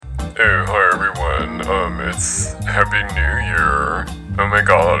Oh, hi everyone. It's Happy New Year. Oh my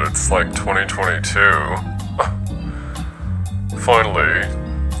god, it's like 2022. Finally,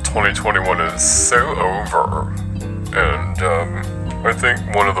 2021 is so over. And, I think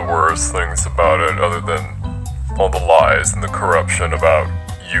one of the worst things about it, other than all the lies and the corruption about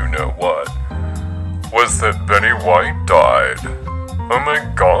you-know-what, was that Betty White died. Oh my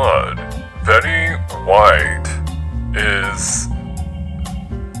god. Betty White is...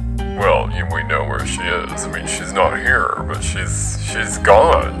 Well, we know where she is. I mean, she's not here, but she's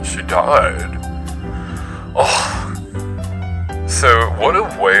gone. She died. Oh. So, what a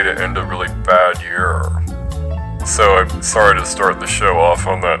way to end a really bad year. So, I'm sorry to start the show off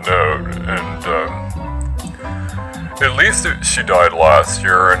on that note, and, at least she died last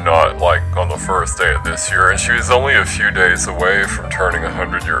year and not, like, on the first day of this year, and she was only a few days away from turning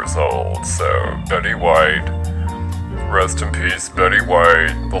 100 years old, so, Betty White... Rest in peace, Betty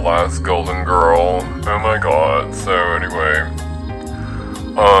White, the last golden girl. Oh my god. So anyway,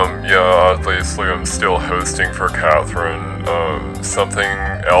 yeah, obviously I'm still hosting for Catherine. Something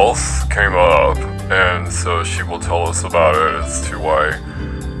else came up, and so she will tell us about it as to why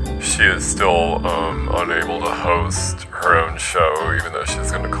she is still unable to host her own show, even though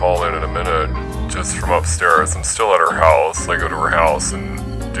she's going to call in a minute, just from upstairs. I'm still at her house. I go to her house and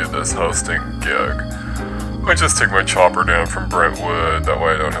do this hosting gig. I just take my chopper down from Brentwood, that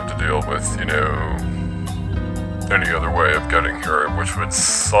way I don't have to deal with, any other way of getting here, which would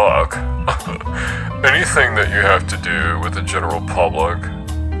suck. Anything that you have to do with the general public,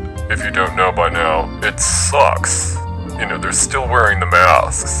 if you don't know by now, it sucks. They're still wearing the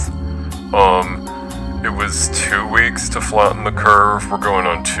masks. It was 2 weeks to flatten the curve, we're going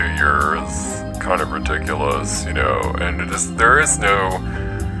on 2 years, kind of ridiculous, and there is no...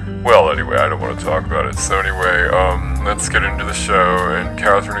 Well, anyway, I don't want to talk about it. So anyway, let's get into the show. And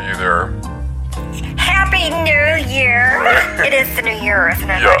Catherine, are you there? Happy New Year! It is the New Year, isn't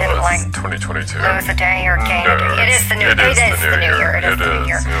it? Yeah, I didn't it's 2022. lose a day or gain a day. It is the New Year. It is the New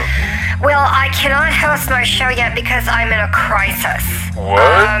Year. Yeah. Well, I cannot host my show yet because I'm in a crisis. What?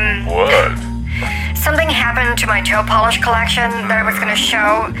 What? Something happened to my toe polish collection that I was going to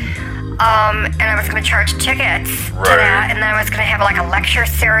show. And I was going to charge tickets to that, and then I was going to have like a lecture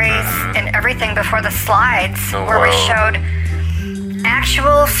series and everything before the slides we showed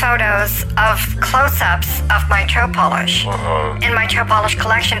actual photos of close-ups of my toe polish in my toe polish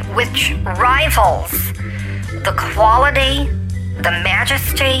collection, which rivals the quality, the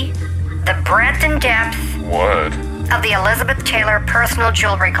majesty, the breadth and depth of the Elizabeth Taylor personal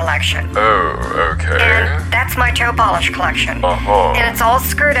jewelry collection. Oh, okay. And that's my toe polish collection. And it's all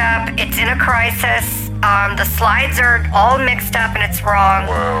screwed up. It's in a crisis. The slides are all mixed up and it's wrong.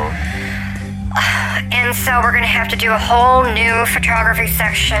 Wow. And so we're going to have to do a whole new photography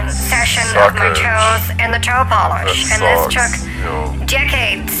session of my toes and the toe polish. This took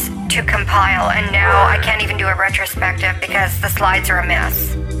decades to compile, and now I can't even do a retrospective because the slides are a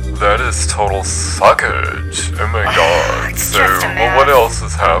mess. That is total suckage. Oh my god. It's just a mess. Well, what else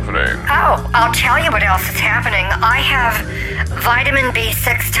is happening? Oh, I'll tell you what else is happening. I have vitamin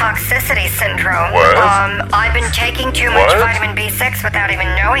B6 toxicity syndrome. What? I've been taking too much vitamin B6 without even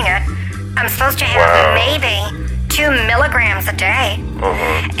knowing it. I'm supposed to have maybe 2 milligrams a day.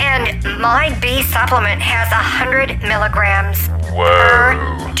 And my B supplement has 100 milligrams per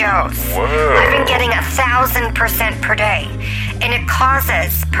dose. I've been getting 1,000% per day. And it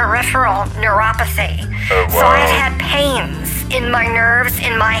causes peripheral neuropathy. So I've had pains in my nerves,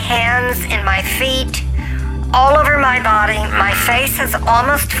 in my hands, in my feet, all over my body. My face has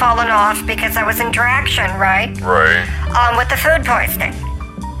almost fallen off because I was in traction, right? With the food poisoning.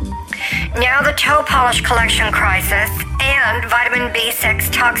 Now the toe polish collection crisis and vitamin B6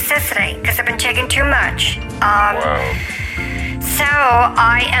 toxicity because I've been taking too much. So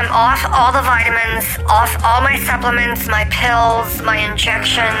I am off all the vitamins, off all my supplements, my pills, my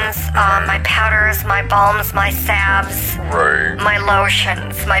injections, my powders, my balms, my salves, my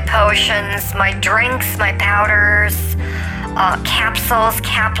lotions, my potions, my drinks, my powders, capsules,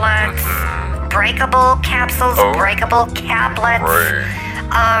 caplets, breakable capsules, breakable caplets,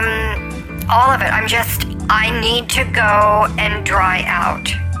 all of it. I need to go and dry out,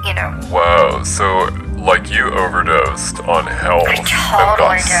 Wow, so... Like you overdosed on health and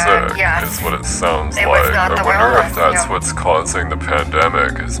got sick, is what it sounds like. I wonder if that's what's causing the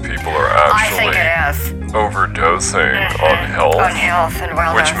pandemic, is people are actually overdosing on health and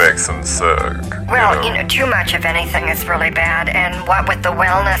wellness, which makes them sick. Well, too much of anything is really bad, and what with the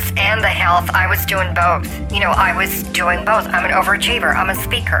wellness and the health, I was doing both. I was doing both. I'm an overachiever. I'm a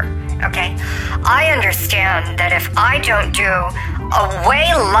speaker. okay? I understand that if I don't do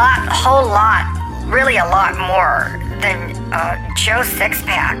really a lot more than Joe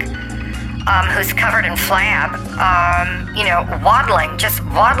Sixpack, who's covered in flab,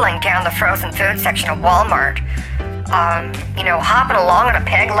 waddling down the frozen food section of Walmart, hopping along on a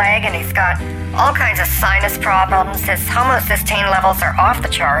peg leg, and he's got all kinds of sinus problems. His homocysteine levels are off the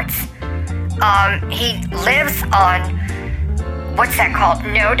charts. He lives on, what's that called?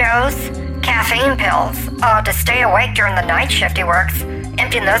 No-dose caffeine pills to stay awake during the night shift he works,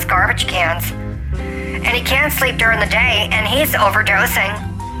 emptying those garbage cans. And he can't sleep during the day, and he's overdosing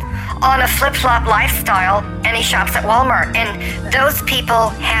on a flip-flop lifestyle, and he shops at Walmart. And those people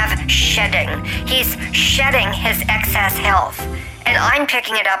have shedding. He's shedding his excess health. And I'm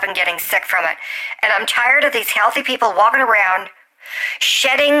picking it up and getting sick from it. And I'm tired of these healthy people walking around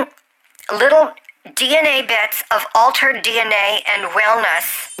shedding little DNA bits of altered DNA and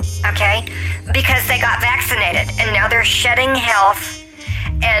wellness, okay? Because they got vaccinated, and now they're shedding health.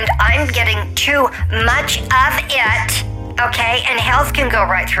 And I'm getting too much of it, okay? And health can go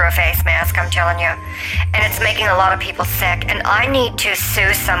right through a face mask, I'm telling you. And it's making a lot of people sick. And I need to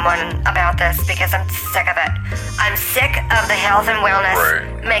sue someone about this because I'm sick of it. I'm sick of the health and wellness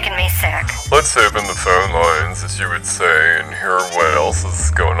making me sick. Let's open the phone lines, as you would say, and hear what else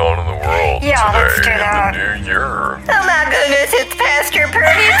is going on in the world today in the new year. Oh my goodness, it's Pastor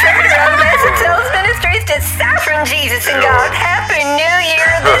Purdy, Director of Blessed Souls Ministries, to Saffron Jesus and God. Happy New Year.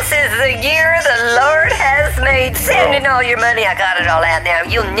 This is the year the Lord has made. Send in all your money. I got it all out now.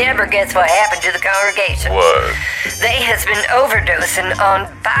 You'll never guess what happened to the congregation. What? They has been overdosing on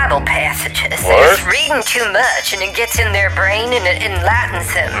Bible passages. What? They're reading too much, and it gets in their brain and it enlightens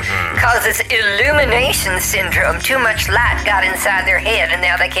them. Causes illumination syndrome. Too much light got inside their head, and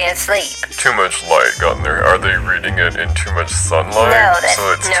now they can't sleep. Too much light got in there. Are they reading it in too much sunlight? No,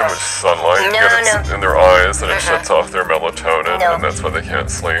 so it's too much sunlight in their eyes, and it shuts off their melatonin, and that's why they can't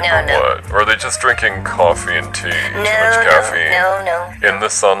sleep. What? Or are they just drinking coffee and tea? Too much caffeine? In the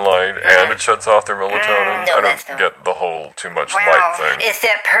sunlight, and it shuts off their melatonin? I don't get the whole too much light thing. It's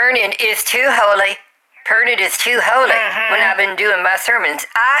that Pernin is too holy. Pernin is too holy. When I've been doing my sermons,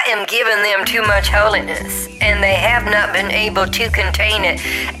 I am giving them too much holiness, and they have not been able to contain it.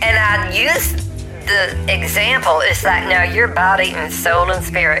 And I use the example, it's like, now your body and soul and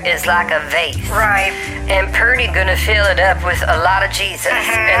spirit is like a vase. Right. And Purdy gonna fill it up with a lot of Jesus.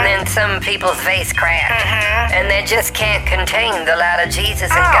 And then some people's vase cracked. And they just can't contain the light of Jesus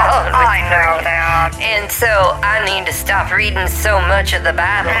and God. I know that. And so I need to stop reading so much of the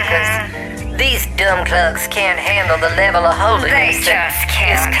Bible, because these dumb clucks can't handle the level of holiness that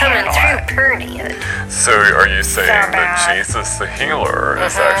is coming through Purdy. So are you saying that Jesus the healer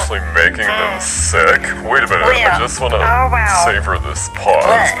is actually making them sick? Wait a minute, I just want to savor this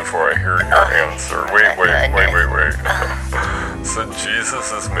pause before I hear your answer. Wait. So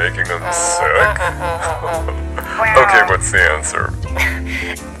Jesus is making them sick? Okay, what's the answer?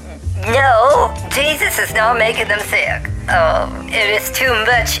 No, Jesus is not making them sick. It is too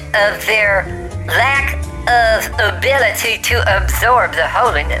much of their lack of ability to absorb the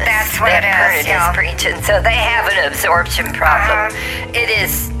holiness that Purdy is preaching. So they have an absorption problem. It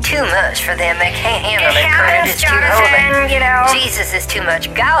is too much for them. They can't handle it. Purdy is too holy. Jesus is too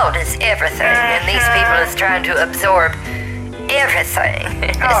much. God is everything, and these people is trying to absorb everything.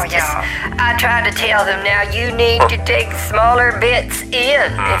 I try to tell them, now you need to take smaller bits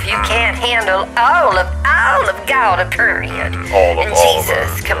in. If you can't handle all of God of Period, and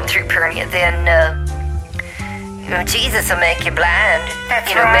Jesus come through Period, then Jesus will make you blind.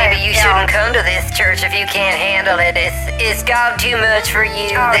 Maybe you shouldn't come to this church if you can't handle it. Is God too much for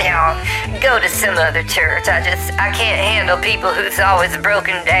you? Go to some other church. I can't handle people who's always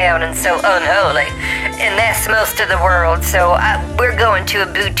broken down and so unholy. And that's most of the world. So we're going to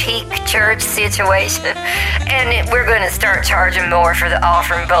a boutique church situation, and we're going to start charging more for the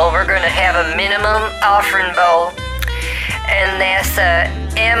offering bowl. We're going to have a minimum offering bowl, and that's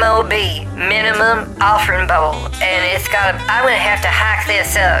MOB, minimum offering bowl. And I'm going to have to hike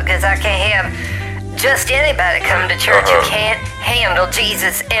this up, because I can't have just anybody come to church who can't handle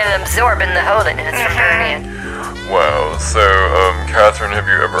Jesus and absorbing the holiness from Bernie. Wow. So, Catherine, have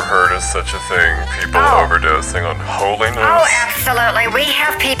you ever heard of such a thing? People overdosing on holiness? Oh, absolutely. We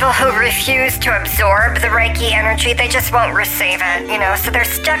have people who refuse to absorb the Reiki energy. They just won't receive it, so they're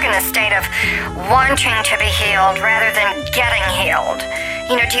stuck in a state of wanting to be healed rather than getting healed.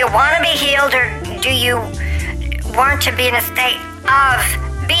 Do you want to be healed, or do you want to be in a state of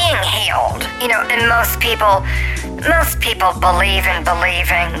being healed. And most people believe in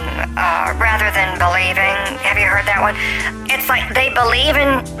believing rather than believing. Have you heard that one? It's like they believe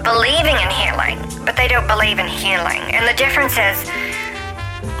in believing in healing, but they don't believe in healing. And the difference is,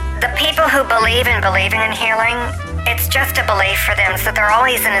 the people who believe in believing in healing, it's just a belief for them, so they're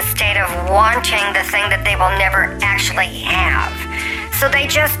always in a state of wanting the thing that they will never actually have. So they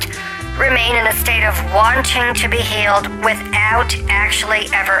just remain in a state of wanting to be healed without actually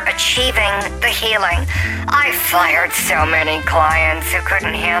ever achieving the healing. I fired so many clients who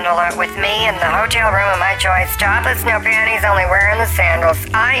couldn't handle it with me in the hotel room of my choice, topless, no panties, only wearing the sandals.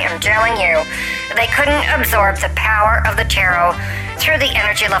 I am telling you, they couldn't absorb the power of the tarot through the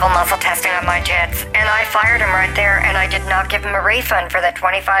energy level muscle testing on my tits, and I fired him right there, and I did not give him a refund for that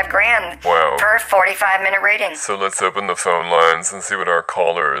 $25,000 for a 45-minute reading. So let's open the phone lines and see what our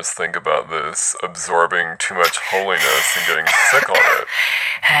callers think about this absorbing too much holiness and getting sick on it.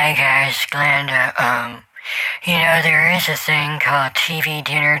 Hi guys, Glenda. There is a thing called TV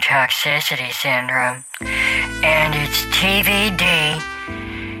dinner toxicity syndrome, and it's TVDTS.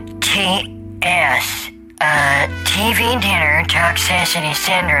 TV dinner toxicity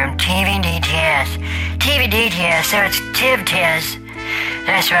syndrome, TVDTS, so it's TIVTIS,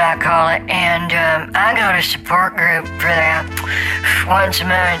 that's what I call it, and I go to support group for that once a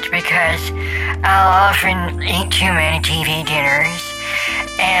month because I'll often eat too many TV dinners,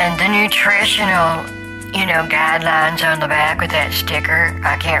 and the nutritional, guidelines on the back with that sticker,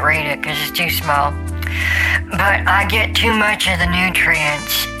 I can't read it because it's too small. But I get too much of the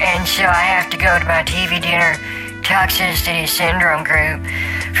nutrients, and so I have to go to my TV dinner toxicity syndrome group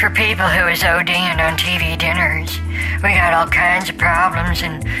for people who is ODing on TV dinners. We got all kinds of problems,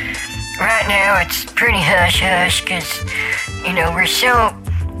 and right now it's pretty hush-hush because, we're so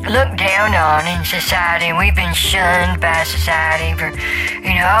looked down on in society. We've been shunned by society for,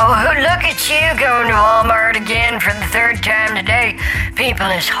 look at you going to Walmart again for the third time today. People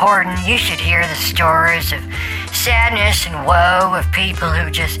is hoarding. You should hear the stories of sadness and woe of people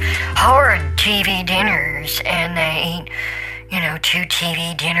who just hoard TV dinners, and they eat, 2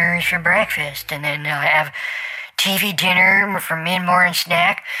 TV dinners for breakfast, and then they'll have TV dinner for mid-morning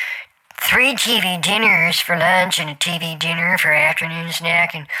snack, 3 TV dinners for lunch, and a TV dinner for afternoon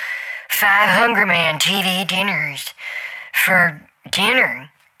snack, and 5 Hunger Man TV dinners for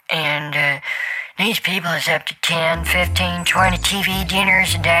dinner. And these people is up to 10, 15, 20 TV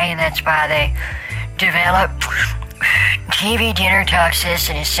dinners a day, and that's why they develop TV dinner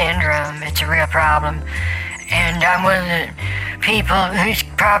toxicity syndrome. It's a real problem. And I'm one of the people who's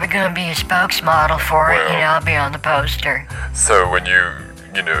probably going to be a spokesmodel for it. I'll be on the poster. So when you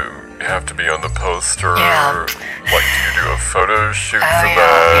have to be on the poster, like do you do a photo shoot for that?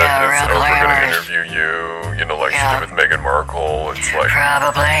 Yeah, we're going to interview you, like you did with Meghan Markle. It's like,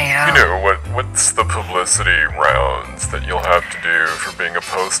 probably, what's the publicity rounds that you'll have to do for being a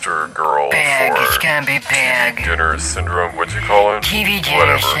poster girl big, for it's going to be big. TV dinner syndrome? What'd you call it? TV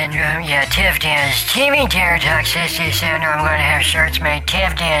dinner syndrome, TIVDIS. TV dinner toxicity syndrome. I'm going to have shirts made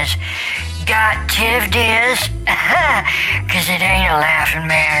TIVDIS. Got TIVDIS? Because it ain't a laughing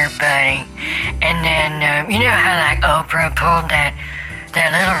matter, buddy. And then, how like Oprah pulled that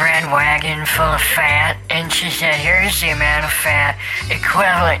little red wagon full of fat, and she said, here's the amount of fat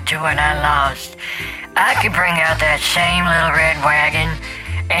equivalent to what I lost. I could bring out that same little red wagon,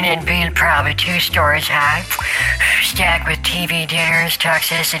 and it'd be probably 2 stories high, stacked with TV dinners,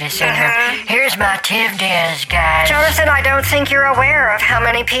 toxicity syndrome. Here's my TIVDIS, guys. Jonathan, I don't think you're aware of how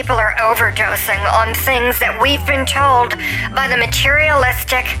many people are overdosing on things that we've been told by the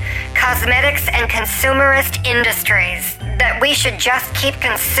materialistic, cosmetics, and consumerist industries that we should just keep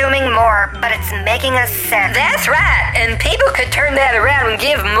consuming more, but it's making us sick. That's right, and people could turn that around and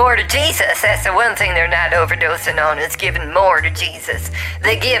give more to Jesus. That's the one thing they're not overdosing on, is giving more to Jesus.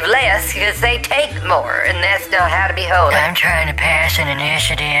 They give less because they take more, and that's not how to be holy. I'm trying to pass an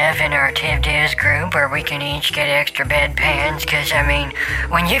initiative in our TIVDIS group where we can each get extra bedpans, because,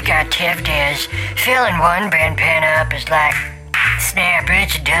 when you've got TIVDIS, filling one bedpan up is like, snap,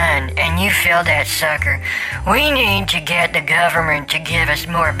 it's done, and you fill that sucker. We need to get the government to give us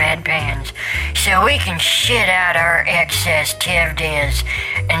more bedpans so we can shit out our excess TIVDIS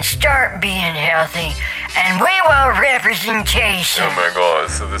and start being healthy, and we want representation. Oh my god,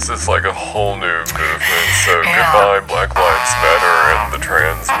 so this is like a whole new movement. So goodbye Black Lives Matter and the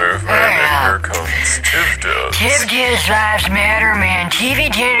trans movement, and here comes TIVDIS. TIVDIS Lives Matter, man. TV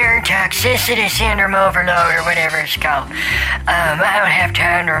dinner toxicity syndrome overload, or whatever it's called. I don't have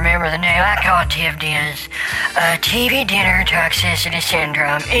time to remember the name. I call it TIVDIS. TV dinner toxicity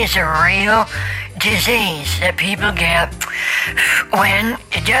syndrome is a real disease that people get when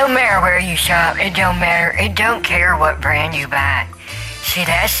it don't matter where you shop, it don't care what brand you buy. See,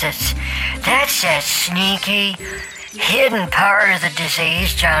 that's that sneaky, hidden part of the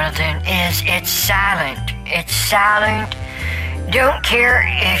disease, Jonathan, is it's silent. It's silent. Don't care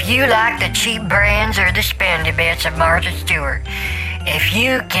if you like the cheap brands or the spendy bits of Martha Stewart. If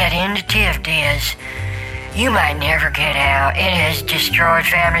you get into TIFDiz, you might never get out. It has destroyed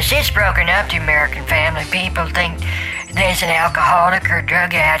families. It's broken up the American family. People think there's an alcoholic or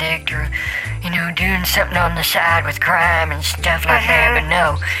drug addict or, doing something on the side with crime and stuff like that. But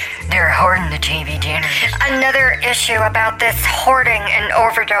no, they're hoarding the TV dinners. Another issue about this hoarding and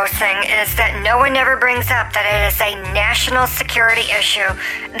overdosing is that no one ever brings up that it is a national security issue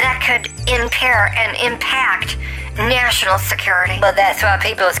that could impair and impact national security. Well, that's why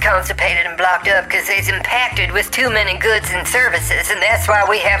people is constipated and blocked up, because it's impacted with too many goods and services, and that's why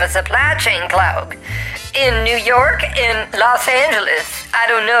we have a supply chain clog. In New York and Los Angeles, I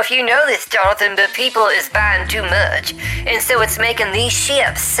don't know if you know this, Jonathan, but people is buying too much, and so it's making these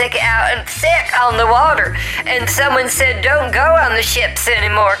ships sick on the water. And someone said, don't go on the ships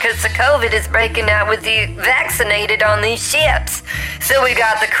anymore, because the COVID is breaking out with the vaccinated on these ships. So we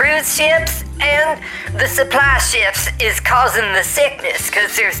got the cruise ships and the supply ships is causing the sickness,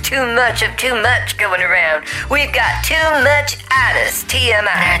 because there's too much going around. We've got too much itis, TMI.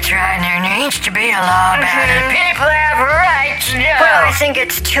 That's right, and there needs to be a law about it. People have rights, no. Well, I think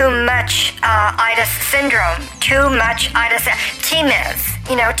it's too much itis syndrome. Too much itis. TMIS.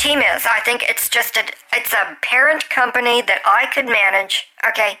 TMIS. I think it's a parent company that I could manage.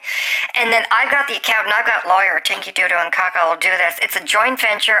 Okay, and then I've got the accountant, I've got lawyer, Tinky Doodle and Kaka will do this. It's a joint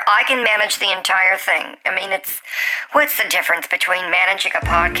venture. I can manage the entire thing. I mean, what's the difference between managing a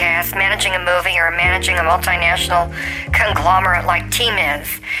podcast, managing a movie, or managing a multinational conglomerate like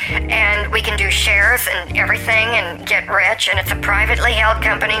TMIS? And we can do shares and everything and get rich, and it's a privately held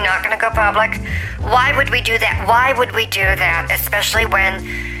company, not going to go public. Why would we do that? Why would we do that, especially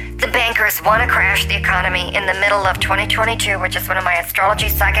when the bankers want to crash the economy in the middle of 2022, which is one of my astrology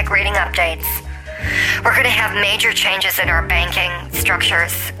psychic reading updates? We're going to have major changes in our banking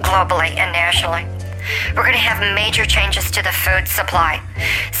structures globally and nationally. We're going to have major changes to the food supply.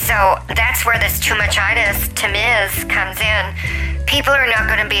 So that's where this too much itis, TMIS, comes in. People are not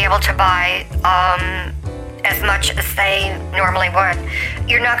going to be able to buy as much as they normally would.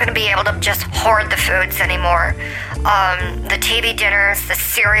 You're not going to be able to just hoard the foods anymore. The TV dinners, the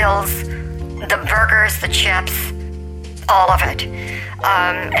cereals, the burgers, the chips, all of it.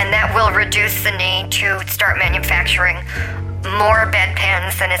 And that will reduce the need to start manufacturing more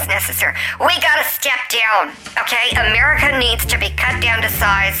bedpans than is necessary. We gotta step down, okay? America needs to be cut down to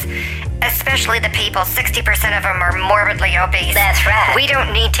size, especially the people. 60% of them are morbidly obese. That's right. We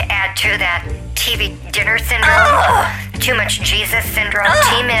don't need to add to that TV dinner syndrome, too much Jesus syndrome,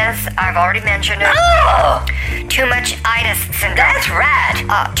 TMIS, I've already mentioned it, too much itis syndrome. That's right.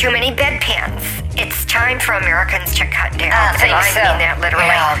 Too many bedpans. It's time for Americans to cut down. I think so. I mean that literally.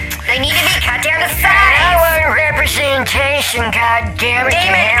 Yeah. They need to be cut down to I size. want representation, goddammit.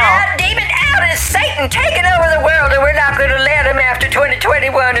 Demon out is Satan taking over the world, and we're not going to let him after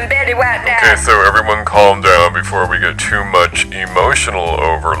 2021 and Betty White down. Okay, so everyone calm down before we get too much emotional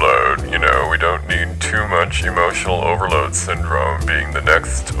overload. We don't need too much emotional overload syndrome being the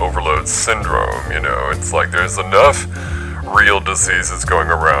next overload syndrome. It's like there's enough real diseases going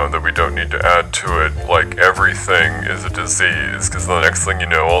around that we don't need to add to it like everything is a disease, because the next thing you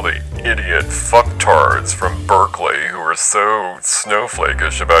know, all the idiot fucktards from Berkeley who are so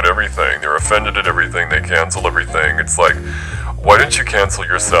snowflakish about everything, they're offended at everything, they cancel everything. It's like, why didn't you cancel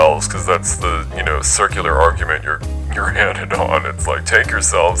yourselves? Because that's the circular argument you're handed on. It's like, take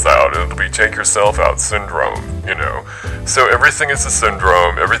yourselves out. It'll be take yourself out syndrome. So everything is a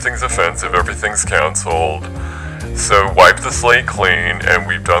syndrome, everything's offensive, everything's canceled. So wipe the slate clean, and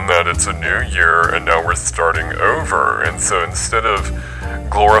we've done that. It's a new year, and now we're starting over. And so instead of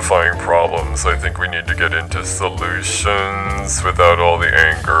glorifying problems, I think we need to get into solutions without all the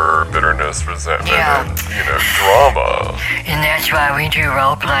anger, bitterness, resentment, and, drama. And that's why we do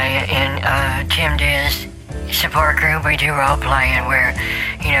role play in TIFDiz support group. We do role playing where,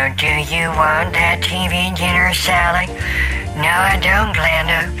 do you want that TV dinner, Sally? No, I don't,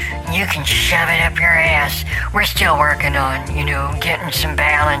 Glenda. You can shove it up your ass. We're still working on, getting some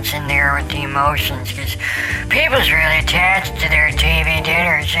balance in there with the emotions, because people's really attached to their TV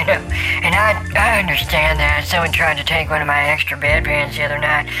dinners, And I understand that. Someone tried to take one of my extra bedpans the other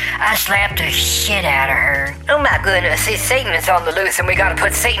night. I slapped the shit out of her. Oh my goodness, see, Satan is on the loose and we gotta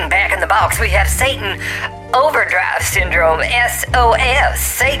put Satan back in the box. We have Satan Overdrive Syndrome, SOS.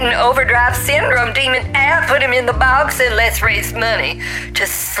 Satan Overdrive Syndrome, demon out, put him in the box and let's raise money to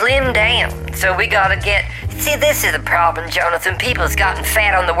slim down. So we gotta get... See, this is the problem, Jonathan. People's gotten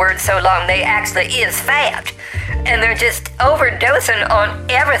fat on the word so long they actually is fat. And they're just overdosing on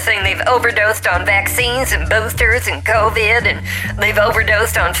everything. They've overdosed on vaccines and boosters and COVID, and they've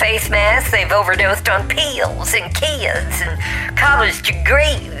overdosed on face masks. They've overdosed on pills and kids and college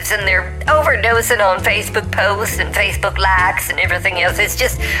degrees, and they're overdosing on Facebook posts and Facebook likes and everything else. It's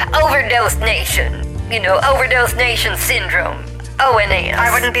just Overdose Nation. Overdose Nation Syndrome. ONS.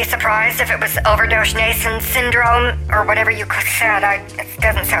 I wouldn't be surprised if it was Overdose Nation Syndrome, or whatever you said. It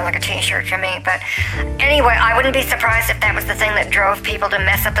doesn't sound like a t-shirt to me, but anyway, I wouldn't be surprised if that was the thing that drove people to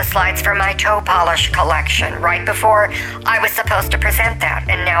mess up the slides for my toe polish collection right before I was supposed to present that,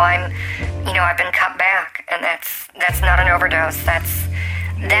 and now I've been cut back, and that's not an overdose.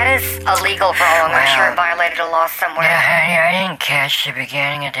 That is illegal, wrong. I'm sure it violated a law somewhere. Yeah, honey, I didn't catch the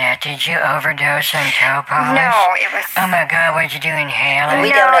beginning of that. Did you overdose on toe polish? No, it was... Oh my God, what'd you do, inhale it?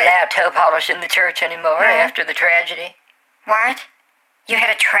 We don't allow toe polish in the church anymore after the tragedy. What? You had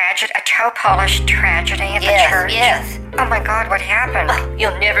a toe polish tragedy at the church? Yes. Oh my God, what happened? Oh,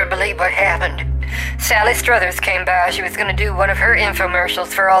 you'll never believe what happened. Sally Struthers came by. She was going to do one of her infomercials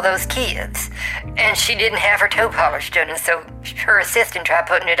for all those kids. And she didn't have her toe polish done, and so her assistant tried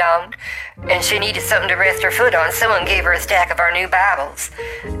putting it on, and she needed something to rest her foot on. Someone gave her a stack of our new Bibles,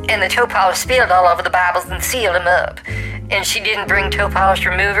 and the toe polish spilled all over the Bibles and sealed them up. And she didn't bring toe polish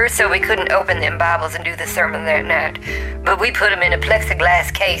remover, so we couldn't open them Bibles and do the sermon that night. But we put them in a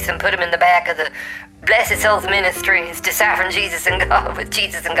plexiglass case and put them in the back of the Blessed Souls Ministries, Deciphering Jesus and God with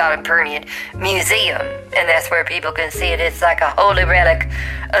Jesus and God in Permian Museum. And that's where people can see it. It's like a holy relic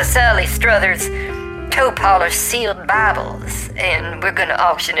of Sally Struthers' toe polish sealed Bibles. And we're going to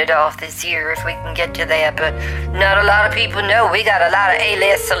auction it off this year if we can get to that. But not a lot of people know. We got a lot of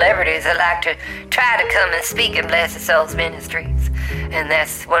A-list celebrities that like to try to come and speak in Blessed Souls Ministries. And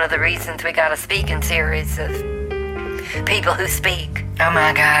that's one of the reasons we got a speaking series of people who speak. Oh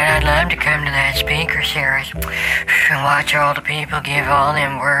my God, I'd love to come to that speaker series and watch all the people give all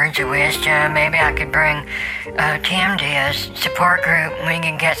them words of wisdom. Maybe I could bring Tim to his support group and we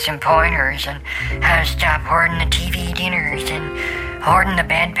can get some pointers on how to stop hoarding the TV dinners and hoarding the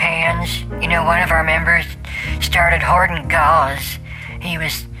bedpans. One of our members started hoarding gauze. He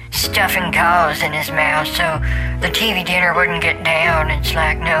was stuffing gauze in his mouth so the TV dinner wouldn't get down. It's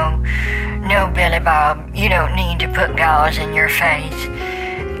like, no, Billy Bob, you don't need to put gauze in your face.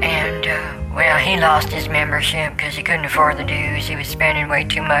 And, he lost his membership because he couldn't afford the dues. He was spending way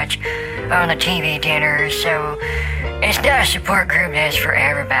too much on the TV dinners. So it's not a support group that's for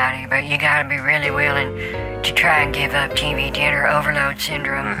everybody, but you gotta be really willing to try and give up TV dinner overload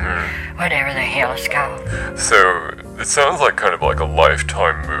syndrome, whatever the hell it's called. So it sounds like kind of like a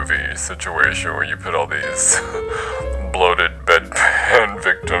Lifetime movie situation where you put all these bloated bedpan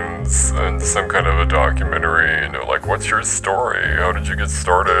victims in some kind of a documentary, like, what's your story? How did you get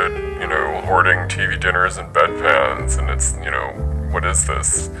started, hoarding TV dinners and bedpans? And it's, what is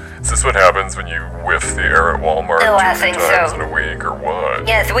this? Is this what happens when you whiff the air at Walmart I 2 think times so. in a week, or what?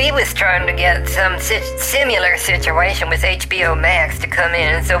 Yes, we was trying to get some similar situation with HBO Max to come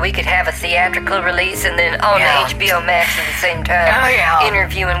in, and so we could have a theatrical release and then on HBO Max at the same time,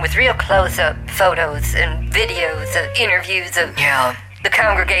 interviewing with real close-up photos and videos of interviews of the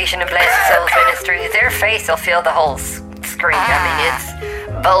congregation of Blessed Souls Ministries. Their face will fill the whole screen. I mean, it's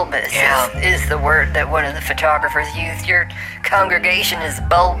bulbous is the word that one of the photographers used. Your congregation is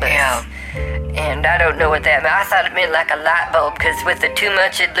bulbous. And I don't know what that meant. I thought it meant like a light bulb, because with the too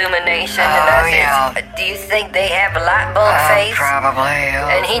much illumination, do you think they have a light bulb face? Probably.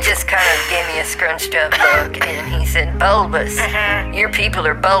 And he just kind of gave me a scrunched up look, and he said, bulbous. Your people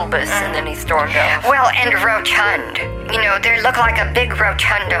are bulbous. And then he stormed off. Well, and rotund. They look like a big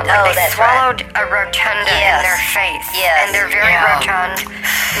rotunda. Like they swallowed a rotunda in their face. Yes. And they're very rotund,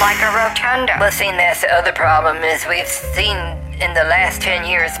 like a rotunda. Well, see, that's the other problem is we've seen in the last 10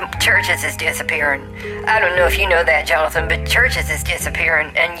 years, churches is disappearing. I don't know if you know that, Jonathan, but churches is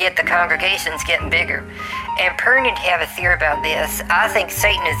disappearing, and yet the congregation's getting bigger. And Pernian have a theory about this. I think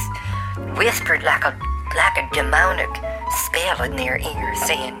Satan has whispered like a demonic spell in their ears,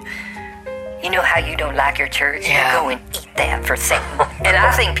 saying, you know how you don't like your church? You go and eat that for Satan. And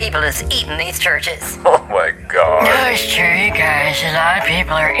I think people is eating these churches. Oh my God. No, it's true, you guys. A lot of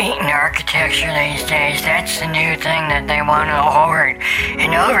people are eating architecture these days. That's the new thing that they want to hoard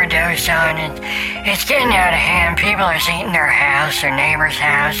and overdose on. It's getting out of hand. People are eating their house, their neighbor's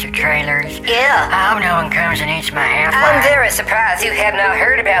house, their trailers. Yeah. I hope no one comes and eats my half. I'm very surprised you have not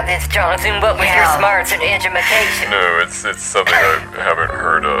heard about this, Jonathan. What with your smarts and education? No, it's something I haven't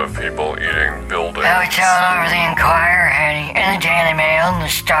heard of. People eating buildings. Oh, it's all over the Enquirer, honey, and the Daily Mail, and the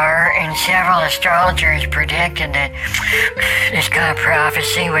Star, and several astrologers predicted that this kind of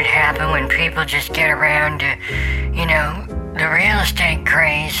prophecy would happen when people just get around to, the real estate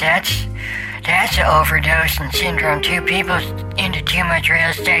craze. That's an overdosing syndrome too. People into too much real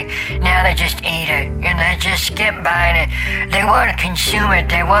estate, now they just eat it, and they just skip buying it. They want to consume it.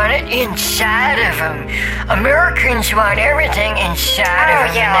 They want it inside of them. Americans want everything inside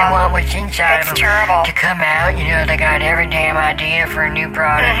of them, and they want what's inside of them to come out. They got every damn idea for a new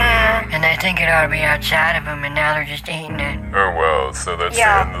product, and they think it ought to be outside of them, and now they're just eating it. Oh, well, so that's the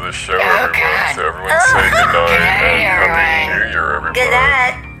end of the show, everyone. God. So everyone say good night. Good night, everyone. Happy New Year, everybody. Good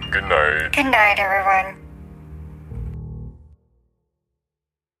night. Good night. Good night, everyone.